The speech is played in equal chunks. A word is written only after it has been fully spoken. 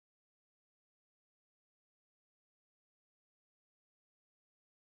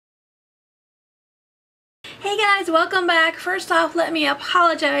Hey guys, welcome back. First off, let me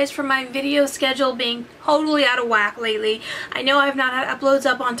apologize for my video schedule being totally out of whack lately. I know I've not had uploads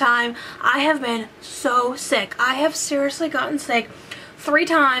up on time. I have been so sick. I have seriously gotten sick 3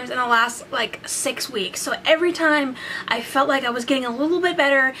 times in the last like 6 weeks. So every time I felt like I was getting a little bit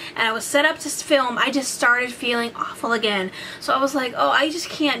better and I was set up to film, I just started feeling awful again. So I was like, oh, I just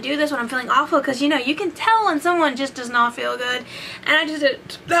can't do this when I'm feeling awful, because you know, you can tell when someone just does not feel good. And I just did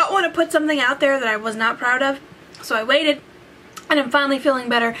not want to put something out there that I was not proud of. So I waited. And I'm finally feeling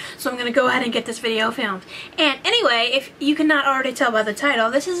better, so I'm going to go ahead and get this video filmed. And anyway, if you cannot already tell by the title,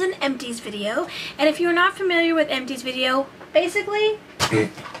 this is an Empties video. And if you're not familiar with Empties video, basically,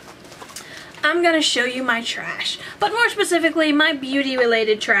 I'm going to show you my trash. But more specifically, my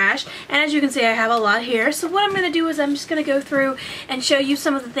beauty-related trash. And as you can see, I have a lot here. So what I'm going to do is I'm just going to go through and show you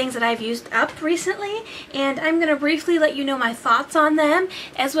some of the things that I've used up recently. And I'm going to briefly let you know my thoughts on them,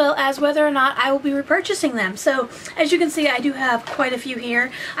 as well as whether or not I will be repurchasing them. So as you can see, I do have quite a few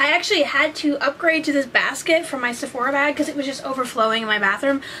here. I actually had to upgrade to this basket for my Sephora bag because it was just overflowing in my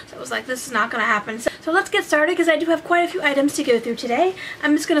bathroom. So I was like, this is not going to happen. So let's get started, because I do have quite a few items to go through today.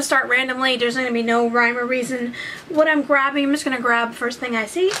 I'm just going to start randomly. There's going to be no rhyme or reason what I'm grabbing. I'm just going to grab the first thing I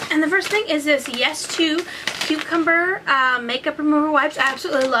see. And the first thing is this Yes 2 Cucumber Makeup Remover Wipes. I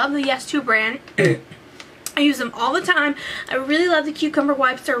absolutely love the Yes 2 brand. I use them all the time. I really love the cucumber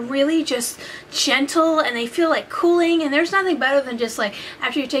wipes. They're really just gentle and they feel like cooling, and there's nothing better than just like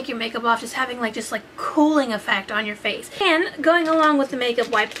after you take your makeup off, just having like just like cooling effect on your face. And going along with the makeup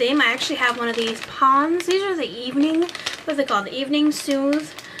wipe theme, I actually have one of these Pond's. These are the evening, what are they called? The Evening Soothe,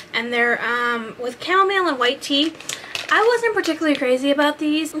 and they're with chamomile and white tea. I wasn't particularly crazy about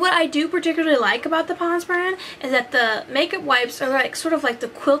these. What I do particularly like about the Pond's brand is that the makeup wipes are like sort of like the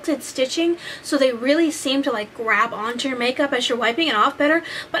quilted stitching, so they really seem to like grab onto your makeup as you're wiping it off better.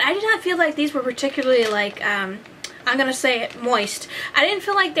 But I did not feel like these were particularly like I'm gonna say it, moist. I didn't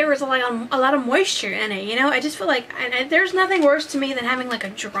feel like there was like a lot of moisture in it, you know? I just feel like, and there's nothing worse to me than having like a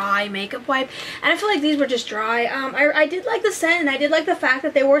dry makeup wipe, and I feel like these were just dry. I did like the scent, and I did like the fact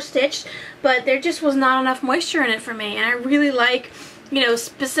that they were stitched, but there just was not enough moisture in it for me, and I really like, you know,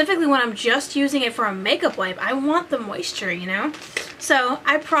 specifically when I'm just using it for a makeup wipe, I want the moisture, you know? So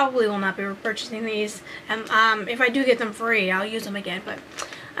I probably will not be repurchasing these, and if I do get them free, I'll use them again, but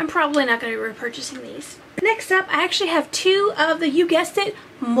I'm probably not going to be repurchasing these. Next up, I actually have 2 of the, you guessed it,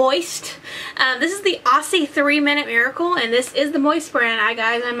 Moist. This is the Aussie 3-Minute Miracle, and this is the Moist brand,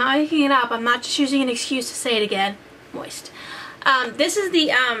 guys. I'm not making it up. I'm not just using an excuse to say it again. Moist. This is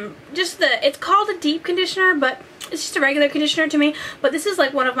the, it's called a deep conditioner, but it's just a regular conditioner to me. But this is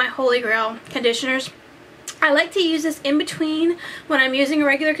like one of my holy grail conditioners. I like to use this in between when I'm using a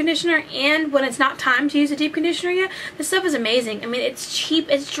regular conditioner and when it's not time to use a deep conditioner yet. This stuff is amazing. I mean, it's cheap.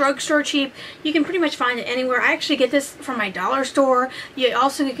 It's drugstore cheap. You can pretty much find it anywhere. I actually get this from my dollar store. You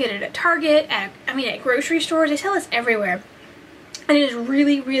also get it at Target, at grocery stores. They sell this everywhere. And it is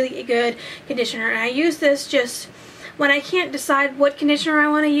really, really a good conditioner. And I use this just when I can't decide what conditioner I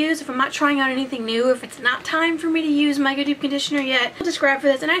want to use, if I'm not trying out anything new, if it's not time for me to use my good deep conditioner yet, I'll just grab for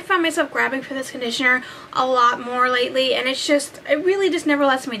this. And I find myself grabbing for this conditioner a lot more lately, and it's just, it really just never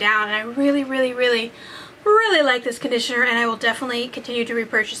lets me down, and I really, really, really, really like this conditioner, and I will definitely continue to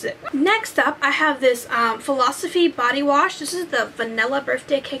repurchase it. Next up, I have this Philosophy body wash. This is the Vanilla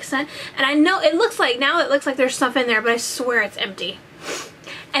Birthday Cake scent, and I know it looks like there's stuff in there, but I swear it's empty.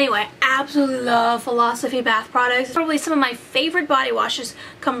 Anyway, absolutely love Philosophy bath products. Probably some of my favorite body washes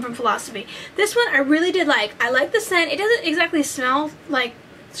come from Philosophy. This one I really did like. I like the scent. It doesn't exactly smell like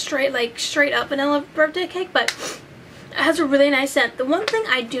straight up vanilla birthday cake, but it has a really nice scent. The one thing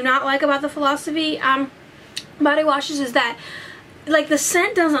I do not like about the Philosophy body washes is that like the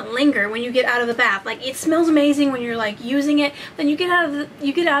scent doesn't linger when you get out of the bath. Like, it smells amazing when you're like using it, then you get out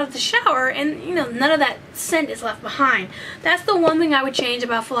of the shower and you know, none of that scent is left behind. That's the one thing I would change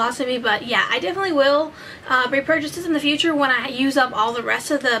about Philosophy. But yeah, I definitely will repurchase this in the future when I use up all the rest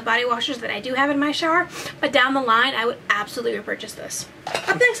of the body washers that I do have in my shower. But down the line, I would absolutely repurchase this.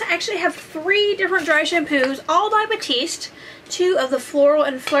 Up next, I actually have 3 different dry shampoos, all by Batiste. 2 of the Floral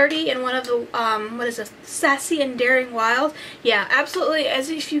and Flirty, and 1 of the, what is this, Sassy and Daring Wild. Yeah, absolutely, as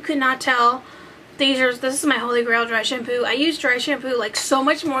if you could not tell, this is my holy grail dry shampoo. I use dry shampoo like so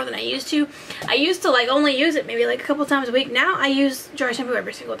much more than I used to. I used to like only use it maybe like a couple times a week. Now I use dry shampoo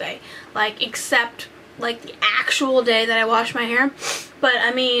every single day, like except like the actual day that I wash my hair. But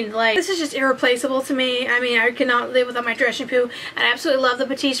I mean, like, this is just irreplaceable to me. I mean, I cannot live without my dress shampoo. And I absolutely love the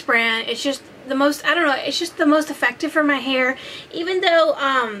Batiste brand. It's just the most, I don't know, it's just the most effective for my hair. Even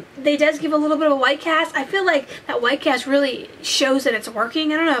though they does give a little bit of a white cast, I feel like that white cast really shows that it's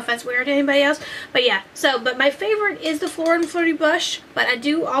working. I don't know if that's weird to anybody else, but yeah. So, but my favorite is the Florid and Flirty Blush, but I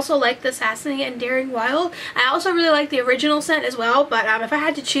do also like the Sassy and Daring Wild. I also really like the original scent as well, but if I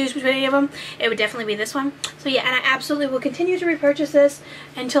had to choose between any of them, it would definitely be this one. So yeah, and I absolutely will continue to repurchase this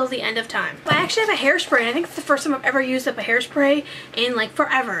until the end of time. I actually have a hairspray, and I think it's the first time I've ever used up a hairspray in like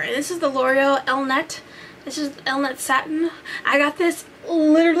forever. And this is the L'Oreal Elnet. This is Elnet Satin. I got this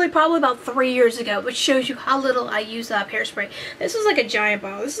literally probably about 3 years ago, which shows you how little I use up hairspray. This is like a giant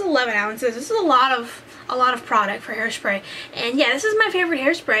bottle. This is 11 ounces. This is a lot of product for hairspray. And yeah, this is my favorite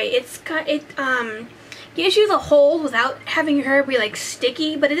hairspray. It gives you the hold without having your hair be like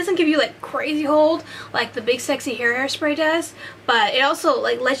sticky, but it doesn't give you like crazy hold like the Big Sexy Hairspray does. But it also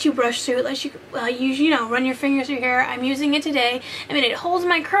like lets you brush through it, lets you use, you know, run your fingers through your hair. I'm using it today. I mean, it holds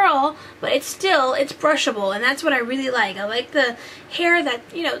my curl, but it's brushable, and that's what I really like. I like the hair that,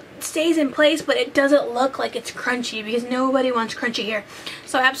 you know, stays in place, but it doesn't look like it's crunchy, because nobody wants crunchy hair.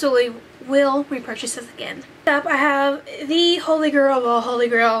 So I absolutely will repurchase this again. Up, I have the Holy Grail of all Holy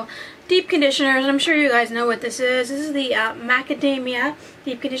Grail deep conditioners. I'm sure you guys know what this is. This is the Macadamia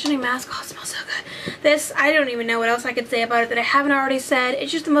Deep Conditioning Mask. Oh, it smells so good. This, I don't even know what else I could say about it that I haven't already said.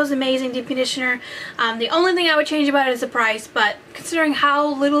 It's just the most amazing deep conditioner. The only thing I would change about it is the price, but considering how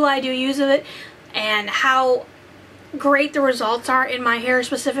little I do use of it and how great the results are in my hair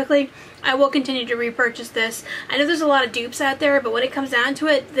specifically, I will continue to repurchase this. I know there's a lot of dupes out there, but when it comes down to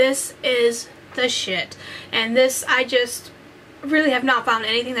it, this is the shit. And this, I just really have not found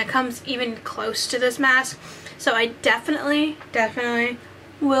anything that comes even close to this mask. So I definitely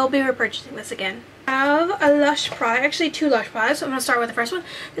will be repurchasing this again. I have a Lush product, actually two Lush products. So I'm going to start with the first one.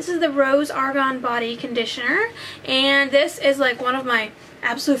 This is the Rose Argan Body Conditioner, and this is like one of my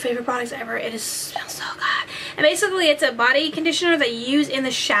absolute favorite products ever. It smells so good. And basically it's a body conditioner that you use in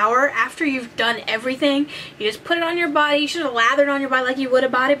the shower after you've done everything. You just put it on your body. You should have lathered on your body like you would a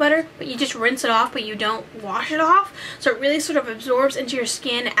body butter, but you just rinse it off, but you don't wash it off. So it really sort of absorbs into your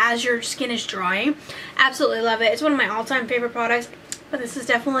skin as your skin is drying. Absolutely love it. It's one of my all-time favorite products, but this is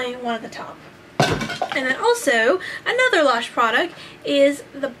definitely one of the top. And then also, another Lush product is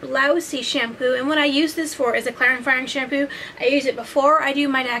the Blousey shampoo, and what I use this for is a clarifying shampoo. I use it before I do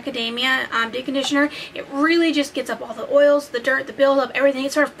my Macadamia deep conditioner. It really just gets up all the oils, the dirt, the buildup, everything.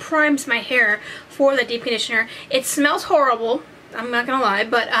 It sort of primes my hair for the deep conditioner. It smells horrible, I'm not gonna lie,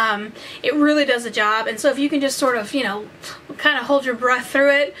 but it really does the job. And so if you can just sort of, you know, kind of hold your breath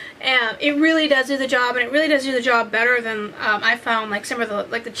through it, it really does do the job, and it really does do the job better than I found like some of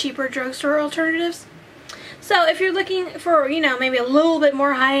the cheaper drugstore alternatives. So if you're looking for, you know, maybe a little bit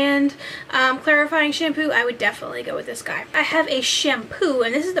more high-end clarifying shampoo, I would definitely go with this guy. I have a shampoo,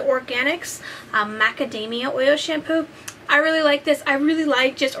 and this is the Organics Macadamia Oil Shampoo. I really like this. I really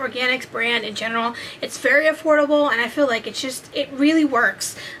like just Organics brand in general. It's very affordable, and I feel like it really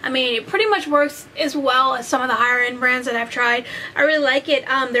works. I mean, it pretty much works as well as some of the higher end brands that I've tried. I really like it.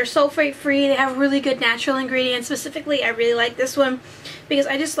 They're sulfate free. They have really good natural ingredients. Specifically, I really like this one because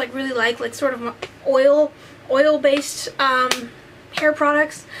I just really like sort of oil-based hair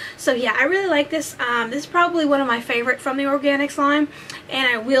products. So yeah, I really like this. This is probably one of my favorite from the Organics line, and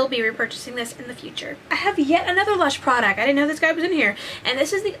I will be repurchasing this in the future. I have yet another Lush product. I didn't know this guy was in here, and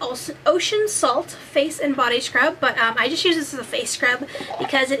this is the Ocean Salt Face and Body Scrub, but I just use this as a face scrub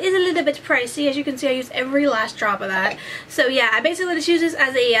because it is a little bit pricey. As you can see, I use every last drop of that. So yeah, I basically just use this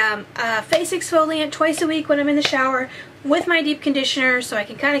as a face exfoliant twice a week when I'm in the shower with my deep conditioner, so I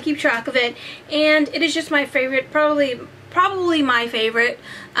can kind of keep track of it. And it is just my favorite, probably my favorite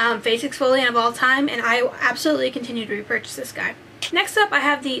face exfoliant of all time, and I absolutely continue to repurchase this guy. Next up, I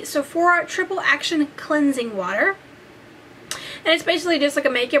have the Sephora Triple Action Cleansing Water. And it's basically just like a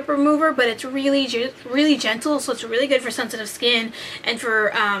makeup remover, but it's really gentle, so it's really good for sensitive skin. And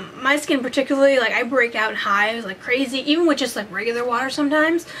for my skin particularly, like I break out in hives like crazy, even with just like regular water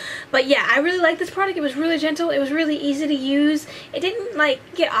sometimes. But yeah, I really like this product. It was really gentle. It was really easy to use. It didn't like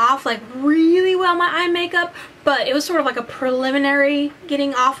get off like really well my eye makeup, but it was sort of like a preliminary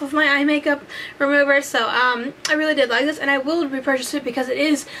getting off of my eye makeup remover. So I really did like this, and I will repurchase it because it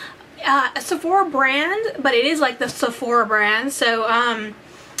is a Sephora brand, but it is like the Sephora brand, so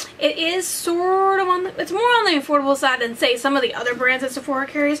it is sort of it's more on the affordable side than say some of the other brands that Sephora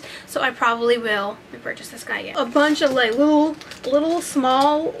carries, so I probably will repurchase this guy again. A bunch of like little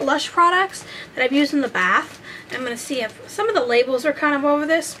small Lush products that I've used in the bath. I'm gonna see if some of the labels are kind of over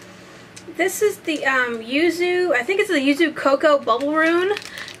this. This is the Yuzu, I think it's the Yuzu Cocoa Bubble Rune.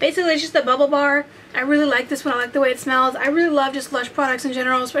 Basically, it's just a bubble bar. I really like this one. I like the way it smells. I really love just Lush products in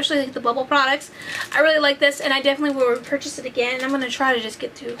general, especially like the bubble products. I really like this, and I definitely will purchase it again. And I'm going to try to just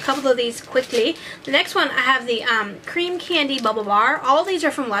get through a couple of these quickly. The next one, I have the Cream Candy Bubble Bar. All these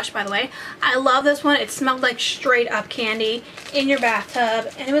are from Lush, by the way. I love this one. It smelled like straight up candy in your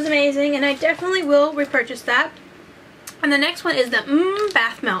bathtub, and it was amazing, and I definitely will repurchase that. And the next one is the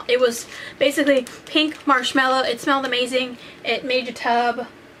Bath Melt. It was basically pink marshmallow. It smelled amazing. It made your tub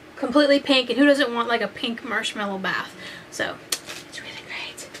completely pink, and who doesn't want like a pink marshmallow bath? So it's really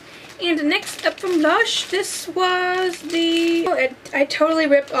great. And next up from Lush, this was the I totally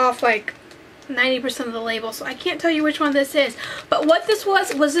ripped off like 90% of the label, so I can't tell you which one this is. But what this was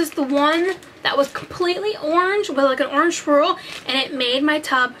this the one that was completely orange with like an orange swirl, and it made my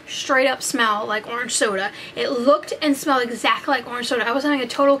tub straight up smell like orange soda. It looked and smelled exactly like orange soda. I was having a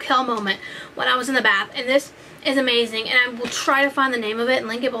total kill moment when I was in the bath, and this is amazing, and I will try to find the name of it and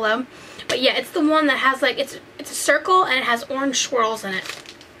link it below. But yeah, it's the one that has like, it's a circle and it has orange swirls in it.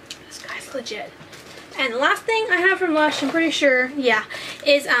 This guy's legit. And the last thing I have from Lush, I'm pretty sure, yeah,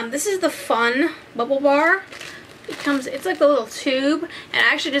 is this is the Fun Bubble Bar. It's like the little tube, and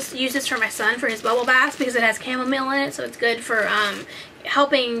I actually just use this for my son for his bubble baths because it has chamomile in it, so it's good for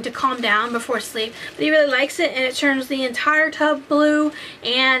helping to calm down before sleep. But he really likes it, and it turns the entire tub blue,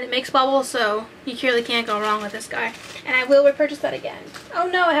 and it makes bubbles, so you clearly can't go wrong with this guy. And I will repurchase that again. Oh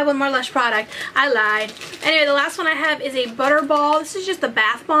no, I have one more Lush product. I lied. Anyway, the last one I have is a Butterball. This is just a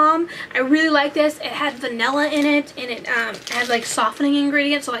bath bomb. I really like this. It had vanilla in it, and it has like softening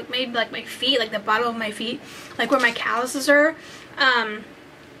ingredients, so like made like my feet, like the bottom of my feet, like where my calluses are.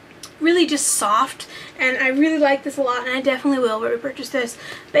 Really just soft, and I really like this a lot, and I definitely will repurchase this.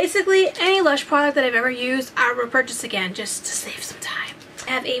 Basically, any Lush product that I've ever used, I'll repurchase again just to save some time. I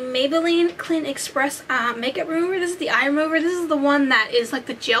have a Maybelline Clean Express makeup remover. This is the eye remover. This is the one that is like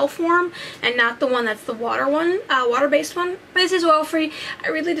the gel form, and not the one that's the water-based one. But this is oil-free. I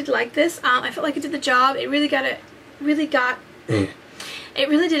really did like this. I felt like it did the job. It really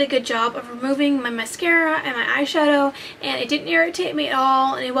did a good job of removing my mascara and my eyeshadow, and it didn't irritate me at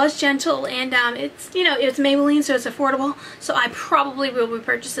all, and it was gentle, and it's, you know, it's Maybelline, so it's affordable, so I probably will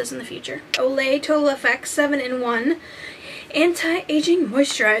repurchase this in the future. Olay Total Effects 7-in-1 Anti-Aging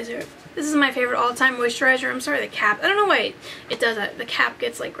Moisturizer. This is my favorite all-time moisturizer. I'm sorry, the cap. I don't know why it does that. The cap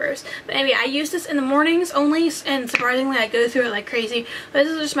gets like gross. But anyway, I use this in the mornings only, and surprisingly I go through it like crazy. But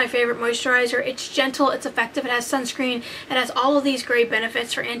this is just my favorite moisturizer. It's gentle, it's effective, it has sunscreen, it has all of these great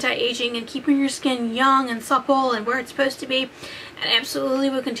benefits for anti-aging and keeping your skin young and supple and where it's supposed to be. And I absolutely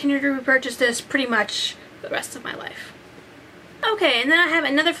will continue to repurchase this pretty much the rest of my life. Okay, and then I have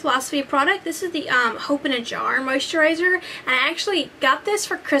another Philosophy product. This is the Hope in a Jar moisturizer, and I actually got this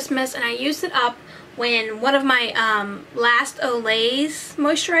for Christmas, and I used it up when one of my last Olay's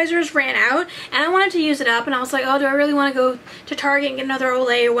moisturizers ran out, and I wanted to use it up, and I was like, oh, do I really want to go to Target and get another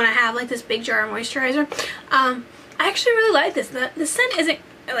Olay when I have like this big jar of moisturizer? I actually really like this. The scent isn't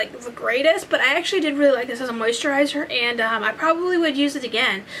like the greatest, but I actually did really like this as a moisturizer, and I probably would use it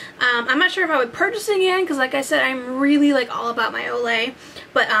again. I'm not sure if I would purchase it again, because like I said, I'm really like all about my Olay,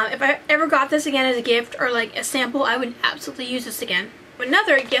 but if I ever got this again as a gift or like a sample, I would absolutely use this again.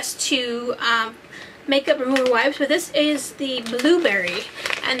 Another Guess To makeup remover wipes, but this is the Blueberry,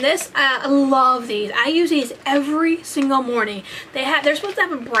 and this I love these. I use these every single morning. They're supposed to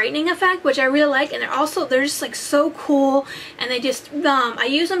have a brightening effect, which I really like, and they're just like so cool, and they just I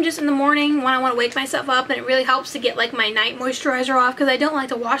use them just in the morning when I want to wake myself up, and it really helps to get like my night moisturizer off, because I don't like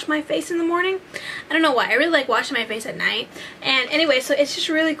to wash my face in the morning. I don't know why. I really like washing my face at night. And anyway, so it's just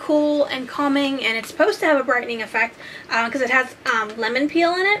really cool and calming, and it's supposed to have a brightening effect because it has lemon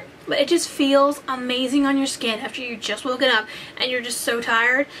peel in it. But it just feels amazing on your skin after you just woken up and you're just so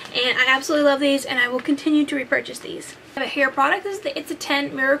tired. And I absolutely love these, and I will continue to repurchase these. I have a hair product. This is the It's a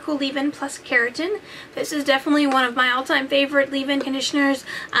 10 Miracle Leave-In Plus Keratin. This is definitely one of my all-time favorite leave-in conditioners.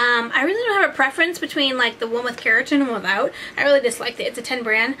 I really don't have a preference between like the one with keratin and without. I really just like the It's a 10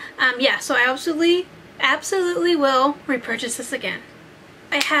 brand. Yeah, so I absolutely will repurchase this again.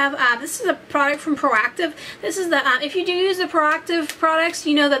 I have, this is a product from Proactive. This is the, if you do use the Proactive products,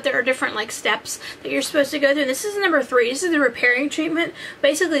 you know that there are different like steps that you're supposed to go through. This is number 3. This is the repairing treatment.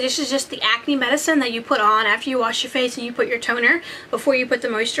 Basically, this is just the acne medicine that you put on after you wash your face and you put your toner before you put the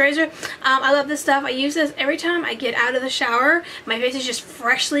moisturizer. I love this stuff. I use this every time I get out of the shower. My face is just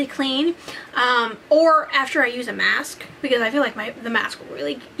freshly clean. Or after I use a mask, because I feel like the mask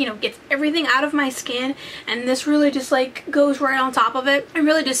really, you know, gets everything out of my skin, and this really just like goes right on top of it. It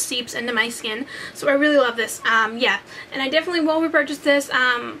really just seeps into my skin, so I really love this. Yeah, and I definitely will repurchase this.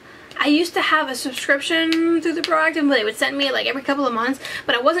 I used to have a subscription through the Proactive, but they would send me like every couple of months,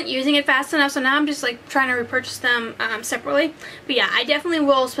 but I wasn't using it fast enough, so now I'm just like trying to repurchase them separately. But yeah, I definitely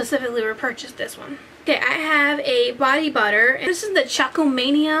will specifically repurchase this one. Okay, I have a body butter. This is the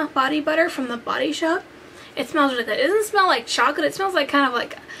Chocomania body butter from the Body Shop. It smells really good. It doesn't smell like chocolate. It smells like kind of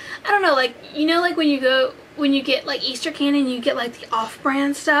like, I don't know, like, you know, like when you get like Easter candy and you get like the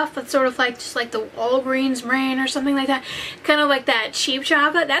off-brand stuff that's sort of like just like the Walgreens brand or something like that, kind of like that cheap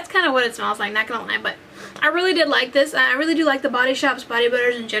chocolate. That's kind of what it smells like, not gonna lie. But I really did like this. I really do like the Body Shop's body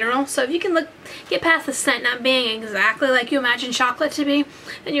butters in general. So if you can get past the scent not being exactly like you imagine chocolate to be,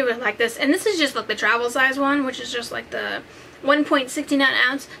 then you really like this. And this is just like the travel size one, which is just like the 1.69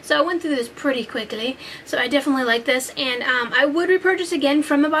 ounce, so I went through this pretty quickly, so I definitely like this, and I would repurchase again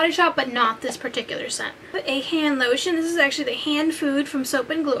from the Body Shop, but not this particular scent. A hand lotion. This is actually the Hand Food from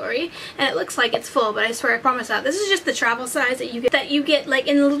Soap and Glory, and it looks like it's full, but I swear I promise that this is just the travel size that you get like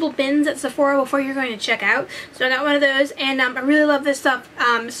in the little bins at Sephora before you're going to check out. So I got one of those, and I really love this stuff.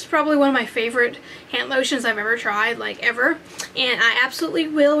 This is probably one of my favorite hand lotions I've ever tried, like ever, and I absolutely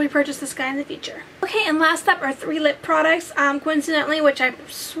will repurchase this guy in the future. Okay, and last up are 3 lip products, coincidentally, which I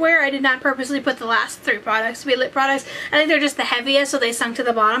swear I did not purposely put the last 3 products to be lip products. I think they're just the heaviest, so they sunk to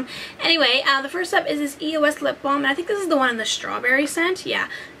the bottom. Anyway, the first up is this EOS lip balm, and I think this is the one in the strawberry scent. Yeah,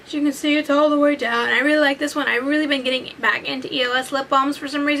 as you can see, it's all the way down. I really like this one. I've really been getting back into EOS lip balms for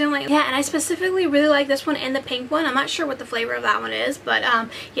some reason lately. Yeah, and I specifically really like this one and the pink one. I'm not sure what the flavor of that one is, but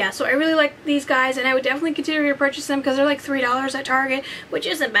yeah, so I really like these guys, and I would definitely consider repurchase them because they're like $3 at Target, which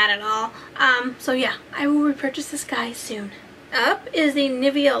isn't bad at all. So yeah, I will repurchase this guy soon. Up is the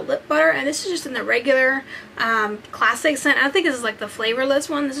Nivea lip butter, and this is just in the regular classic scent. I think this is like the flavorless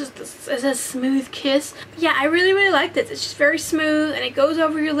one. This is it says Smooth Kiss. Yeah, I really like this. It's just very smooth, and it goes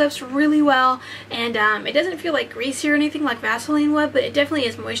over your lips really well, and it doesn't feel like greasy or anything like Vaseline would, but it definitely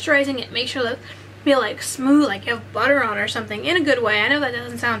is moisturizing. It makes your lips feel like smooth, like you have butter on or something, in a good way. I know that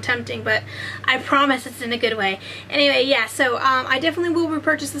doesn't sound tempting, but I promise it's in a good way. Anyway, yeah, so I definitely will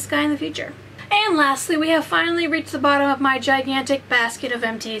repurchase this guy in the future. And lastly, we have finally reached the bottom of my gigantic basket of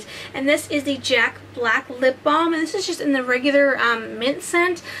empties, and this is the Jack Black Lip Balm, and this is just in the regular mint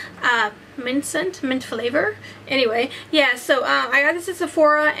scent, mint flavor. Anyway, yeah, so I got this at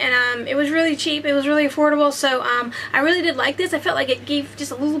Sephora, and it was really cheap, it was really affordable, so I really did like this. I felt like it gave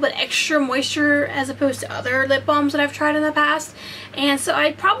just a little bit extra moisture as opposed to other lip balms that I've tried in the past, and so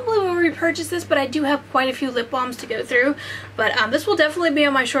I probably will repurchase this, but I do have quite a few lip balms to go through, but this will definitely be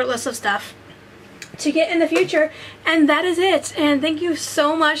on my short list of stuff to get in the future. And that is it, and thank you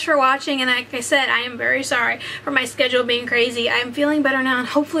so much for watching, and like I said, I am very sorry for my schedule being crazy. I'm feeling better now, and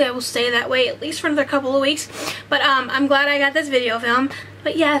hopefully I will stay that way at least for another couple of weeks, but I'm glad I got this video filmed.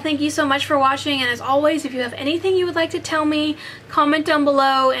 But yeah, thank you so much for watching, and as always, if you have anything you would like to tell me, comment down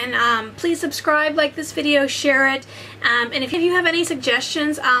below, and please subscribe, like this video, share it, and if you have any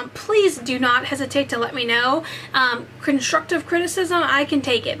suggestions, please do not hesitate to let me know. Constructive criticism, I can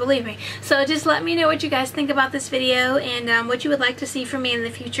take it, believe me. So just let me know what you guys think about this video, and what you would like to see from me in the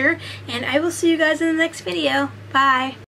future, and I will see you guys in the next video. Bye!